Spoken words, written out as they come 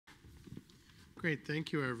Great.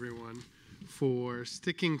 Thank you, everyone, for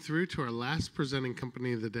sticking through to our last presenting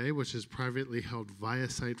company of the day, which is privately held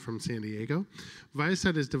ViaCyte from San Diego.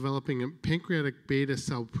 ViaCyte is developing pancreatic beta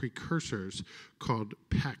cell precursors called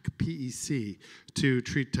PEC, P-E-C, to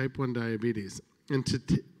treat type 1 diabetes. And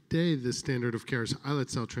today, the standard of care is islet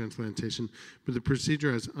cell transplantation, but the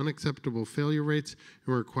procedure has unacceptable failure rates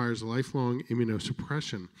and requires lifelong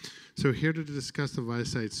immunosuppression. So here to discuss the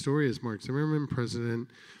ViaCyte story is Mark Zimmerman,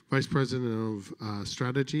 Vice President of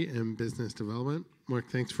Strategy and Business Development. Mark,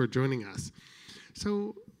 thanks for joining us.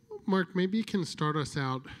 So, Mark, maybe you can start us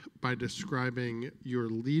out by describing your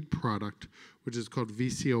lead product, which is called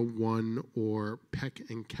VC01 or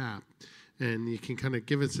PEC-Encap. And you can kind of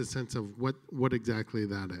give us a sense of what exactly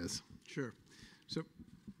that is. Sure. So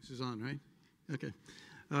this is on, right? Okay.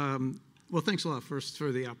 Well, thanks a lot first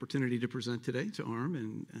for the opportunity to present today to ARM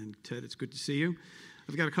and Ted. It's good to see you.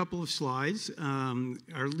 I've got a couple of slides.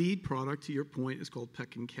 Our lead product, to your point, is called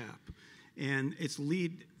PEC-Encap. And its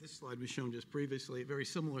lead, this slide was shown just previously, a very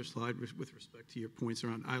similar slide with respect to your points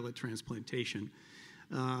around islet transplantation.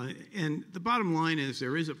 And the bottom line is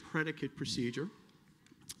there is a predicate procedure.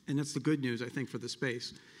 And that's the good news, I think, for the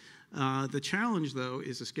space. The challenge, though,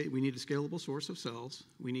 is we need a scalable source of cells.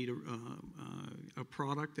 We need a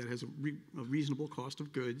product that has a reasonable cost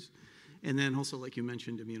of goods. And then also, like you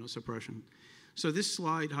mentioned, immunosuppression. So this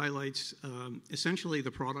slide highlights essentially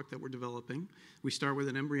the product that we're developing. We start with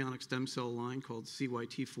an embryonic stem cell line called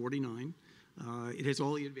CYT49. It has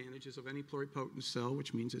all the advantages of any pluripotent cell,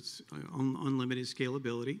 which means it's unlimited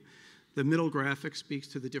scalability. The middle graphic speaks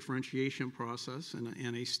to the differentiation process and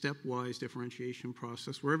a stepwise differentiation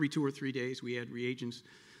process where every 2 or 3 days we add reagents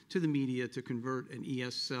to the media to convert an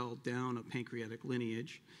ES cell down a pancreatic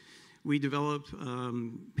lineage. We develop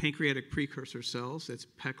pancreatic precursor cells, that's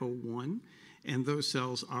PEC-01, and those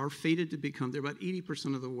cells are fated to become, they're about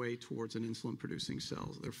 80% of the way towards an insulin-producing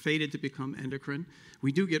cells. They're fated to become endocrine.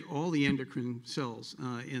 We do get all the endocrine cells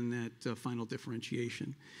in that final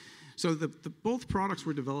differentiation. So both products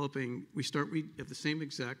we're developing, we have the same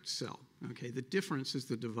exact cell. Okay, the difference is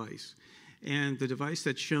the device. And the device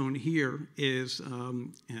that's shown here is,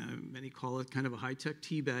 many call it kind of a high-tech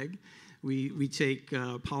tea bag. We take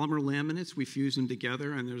polymer laminates, we fuse them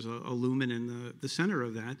together, and there's a lumen in the center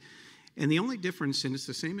of that. And the only difference, and it's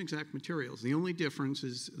the same exact materials, the only difference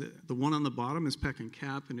is the one on the bottom is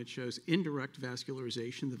PEC-Encap, and it shows indirect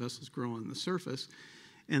vascularization. The vessels grow on the surface.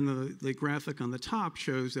 And the graphic on the top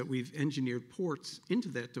shows that we've engineered ports into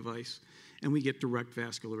that device, and we get direct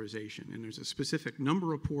vascularization. And there's a specific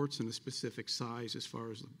number of ports and a specific size as far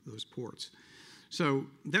as those ports. So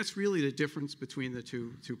that's really the difference between the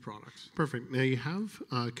two products. Perfect. Now, you have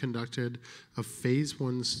conducted a phase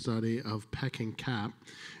 1 study of PEC-Encap,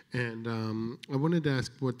 and I wanted to ask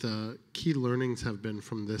what the key learnings have been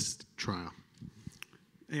from this trial.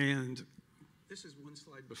 And this is one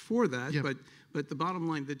slide before that, yep. But the bottom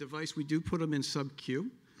line, the device, we do put them in sub-Q,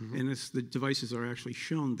 and the devices are actually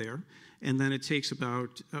shown there. And then it takes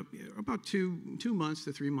about 2 months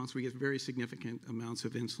to 3 months, we get very significant amounts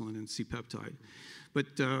of insulin and C-peptide.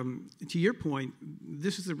 But to your point,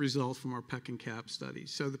 this is the result from our PEC-Encap study.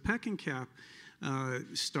 So the PEC-Encap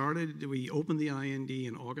we opened the IND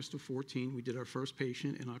in August of 14. We did our first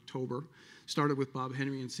patient in October. Started with Bob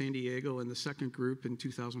Henry in San Diego, and the second group in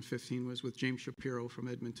 2015 was with James Shapiro from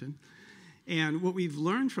Edmonton. And what we've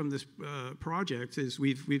learned from this project is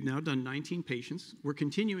we've now done 19 patients. We're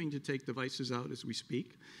continuing to take devices out as we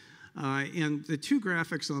speak. And the two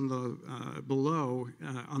graphics on the below,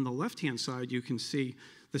 on the left-hand side, you can see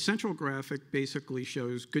the central graphic basically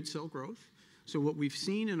shows good cell growth. So what we've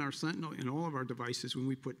seen in our Sentinel, in all of our devices, when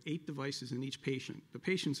we put 8 devices in each patient, the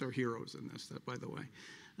patients are heroes in this, by the way.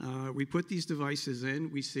 We put these devices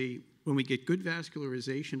in, we see, when we get good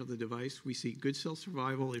vascularization of the device, we see good cell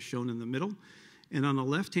survival is shown in the middle. And on the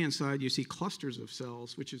left-hand side, you see clusters of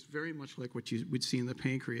cells, which is very much like what you would see in the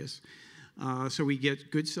pancreas. So we get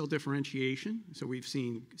good cell differentiation. So we've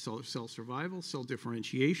seen cell survival, cell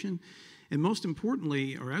differentiation. And most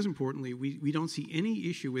importantly, or as importantly, we don't see any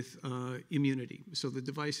issue with immunity. So the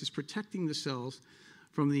device is protecting the cells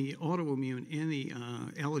from the autoimmune and the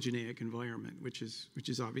allogeneic environment, which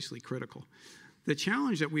is obviously critical. The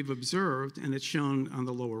challenge that we've observed, and it's shown on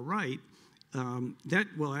the lower right, that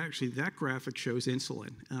graphic shows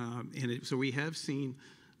insulin. So we have seen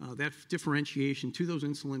that differentiation to those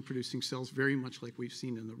insulin-producing cells very much like we've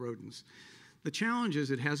seen in the rodents. The challenge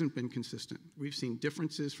is it hasn't been consistent. We've seen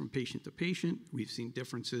differences from patient to patient. We've seen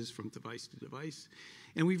differences from device to device.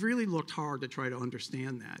 And we've really looked hard to try to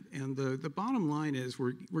understand that. And the bottom line is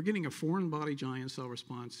we're getting a foreign body giant cell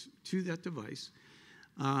response to that device.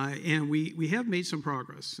 And we have made some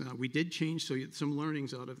progress. We did change some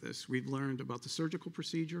learnings out of this. We've learned about the surgical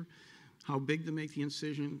procedure, how big to make the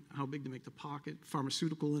incision, how big to make the pocket,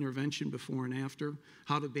 pharmaceutical intervention before and after,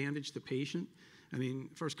 how to bandage the patient. I mean,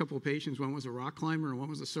 first couple of patients, one was a rock climber and one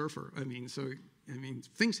was a surfer. I mean,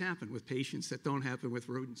 things happen with patients that don't happen with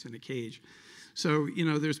rodents in a cage. So,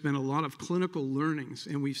 there's been a lot of clinical learnings,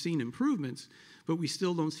 and we've seen improvements, but we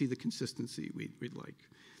still don't see the consistency we'd like.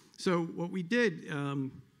 So what we did,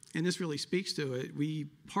 and this really speaks to it, we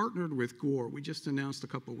partnered with Gore. We just announced a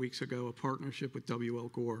couple of weeks ago a partnership with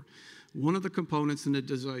WL Gore. One of the components in the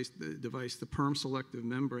device, the perm selective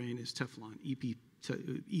membrane, is Teflon,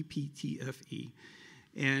 EPTFE.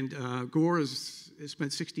 And Gore has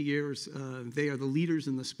spent 60 years. They are the leaders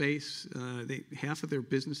in the space. Half of their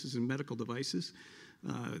business is in medical devices.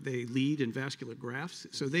 They lead in vascular grafts.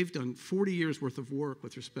 So they've done 40 years worth of work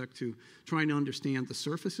with respect to trying to understand the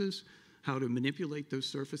surfaces, how to manipulate those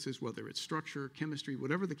surfaces, whether it's structure, chemistry,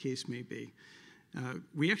 whatever the case may be.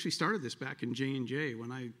 We actually started this back in J&J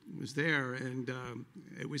when I was there, and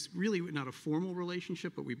it was really not a formal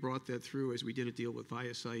relationship, but we brought that through as we did a deal with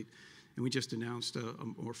ViaCyte, and we just announced a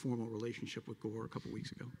more formal relationship with Gore a couple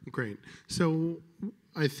weeks ago. Great. So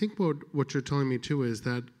I think what you're telling me too is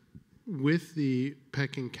that with the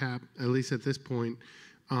PEC-Encap, at least at this point,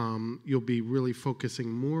 you'll be really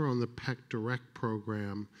focusing more on the PEC-Direct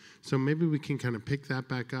program. So maybe we can kind of pick that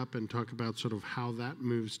back up and talk about sort of how that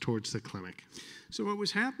moves towards the clinic. So what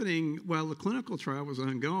was happening while the clinical trial was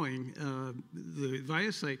ongoing, the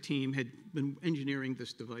ViaCyte team had been engineering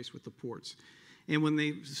this device with the ports. And when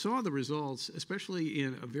they saw the results, especially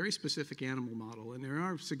in a very specific animal model, and there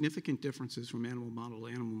are significant differences from animal model to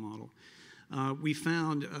animal model, we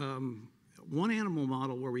found one animal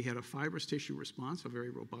model where we had a fibrous tissue response, a very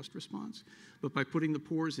robust response, but by putting the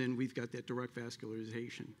pores in, we've got that direct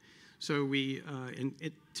vascularization. So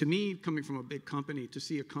to me, coming from a big company, to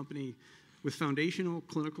see a company with foundational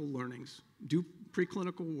clinical learnings, do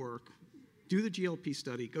preclinical work, do the GLP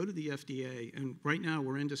study, go to the FDA, and right now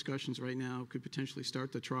we're in discussions right now, could potentially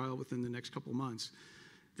start the trial within the next couple months.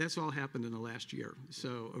 That's all happened in the last year.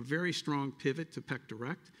 So a very strong pivot to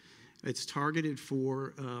PEC-Direct. It's targeted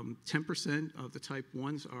for 10% of the type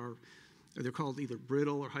 1s they're called either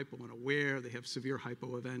brittle or hypo-unaware. They have severe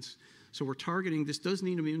hypo events. So we're targeting, this does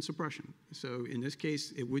need immune suppression. So in this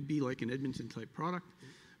case, it would be like an Edmonton type product,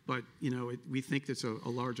 but we think that's a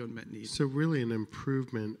large unmet need. So really an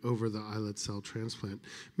improvement over the islet cell transplant.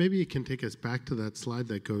 Maybe you can take us back to that slide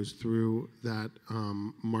that goes through that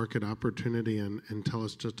market opportunity and tell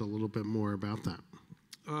us just a little bit more about that.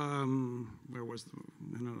 Where was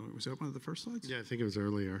was that one of the first slides? Yeah, I think it was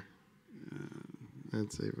earlier.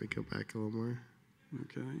 Let's see if we go back a little more.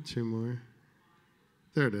 Okay. 2 more.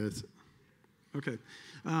 There it is. Okay.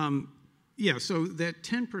 Yeah, so that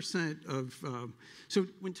 10% of, so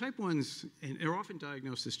when type 1s, and they're often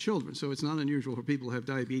diagnosed as children, so it's not unusual for people to have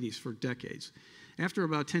diabetes for decades. After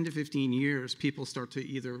about 10 to 15 years, people start to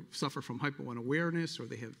either suffer from hypo-unawareness or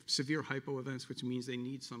they have severe hypo events, which means they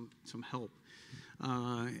need some help.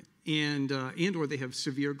 And or they have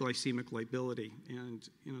severe glycemic lability. And,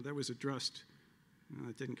 that was addressed.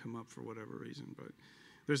 It didn't come up for whatever reason, but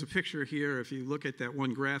there's a picture here. If you look at that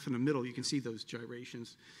one graph in the middle, you can see those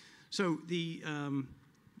gyrations. So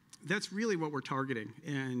that's really what we're targeting.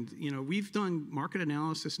 And, we've done market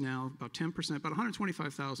analysis now, about 10%, about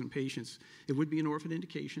 125,000 patients. It would be an orphan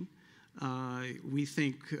indication. We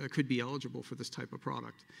think could be eligible for this type of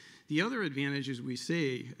product. The other advantages we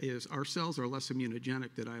see is our cells are less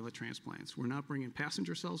immunogenic than islet transplants. We're not bringing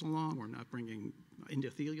passenger cells along. We're not bringing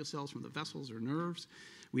endothelial cells from the vessels or nerves.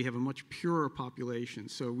 We have a much purer population.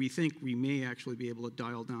 So we think we may actually be able to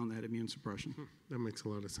dial down that immune suppression. That makes a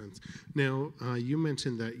lot of sense. Now, you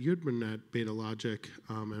mentioned that you'd been at Betalogic,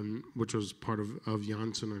 which was part of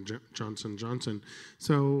Janssen or Johnson & Johnson.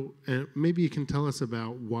 So maybe you can tell us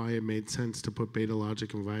about why it made sense to put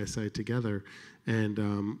Betalogic and ViaCyte together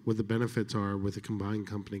and what the benefits are with a combined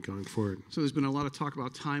company going forward. So there's been a lot of talk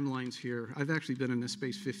about timelines here. I've actually been in this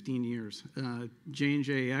space 15 years.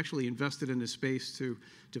 J&J actually invested in this space to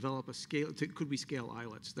develop could we scale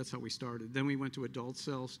islets? That's how we started. Then we went to adult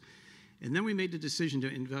cells. And then we made the decision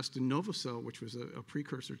to invest in Novocell, which was a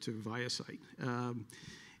precursor to ViaCyte.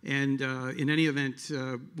 In any event,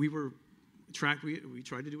 we tried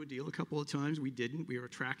to do a deal a couple of times. We didn't. We were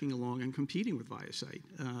tracking along and competing with ViaCyte.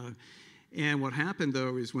 And what happened,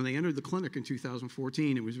 though, is when they entered the clinic in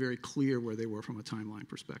 2014, it was very clear where they were from a timeline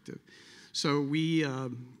perspective. So we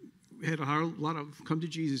had a lot of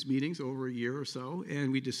come-to-Jesus meetings over a year or so,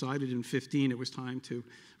 and we decided in 2015 it was time to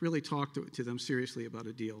really talk to them seriously about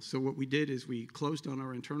a deal. So what we did is we closed down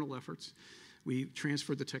our internal efforts. We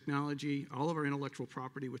transferred the technology, all of our intellectual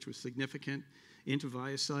property, which was significant, into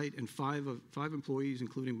ViaCyte, and five employees,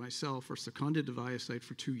 including myself, are seconded to ViaCyte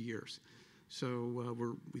for 2 years.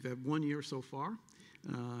 So we've had 1 year so far,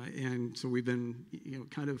 and so we've been,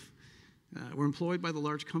 we're employed by the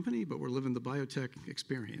large company, but we're living the biotech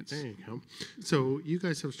experience. There you go. So you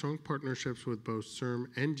guys have strong partnerships with both CIRM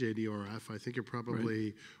and JDRF. I think you're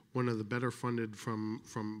probably one of the better funded from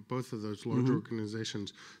both of those large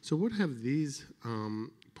organizations. So what have these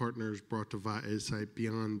partners brought to ViaCyte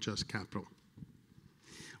beyond just capital?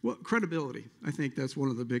 Well, credibility. I think that's one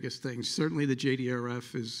of the biggest things. Certainly the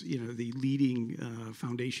JDRF is, the leading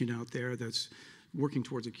foundation out there that's working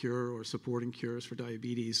towards a cure or supporting cures for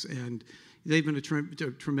diabetes. And they've been a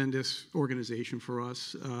tremendous organization for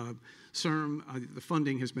us. CIRM, the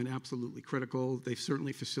funding has been absolutely critical. They've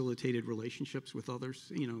certainly facilitated relationships with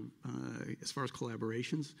others, as far as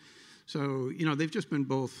collaborations. So, they've just been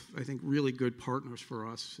both, I think, really good partners for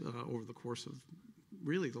us over the course of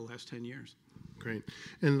really the last 10 years. Great.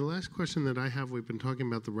 And the last question that I have, we've been talking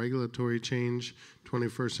about the regulatory change,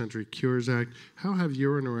 21st Century Cures Act. How have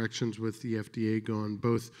your interactions with the FDA gone,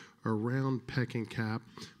 both around PEC-Encap,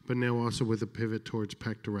 but now also with a pivot towards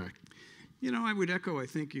PEC-Direct? I would echo, I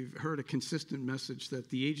think you've heard a consistent message that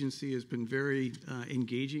the agency has been very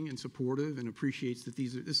engaging and supportive and appreciates that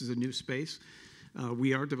this is a new space.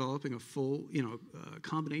 We are developing a full,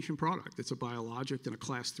 combination product. It's a biologic and a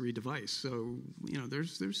Class 3 device. So,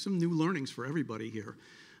 there's some new learnings for everybody here.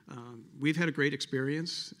 We've had a great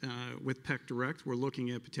experience with PEC-Direct. We're looking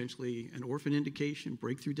at potentially an orphan indication,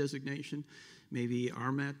 breakthrough designation, maybe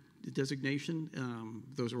RMAT designation.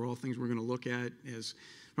 Those are all things we're going to look at as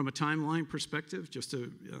from a timeline perspective.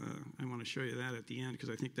 I want to show you that at the end because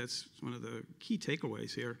I think that's one of the key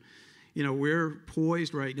takeaways here. We're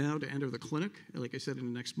poised right now to enter the clinic. Like I said, in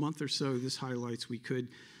the next month or so, this highlights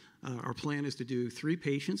our plan is to do 3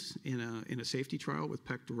 patients in a safety trial with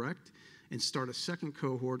PEC-Direct and start a second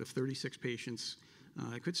cohort of 36 patients.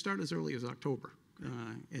 It could start as early as October.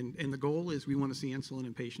 And the goal is we want to see insulin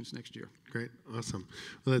in patients next year. Great, awesome.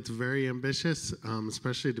 Well, that's very ambitious,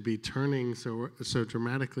 especially to be turning so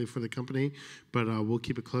dramatically for the company, but we'll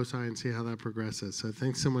keep a close eye and see how that progresses. So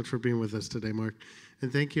thanks so much for being with us today, Mark.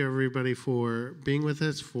 And thank you, everybody, for being with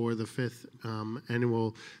us for the 5th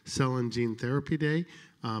annual Cell and Gene Therapy Day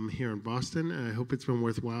here in Boston. I hope it's been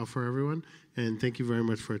worthwhile for everyone, and thank you very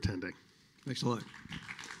much for attending. Thanks a lot.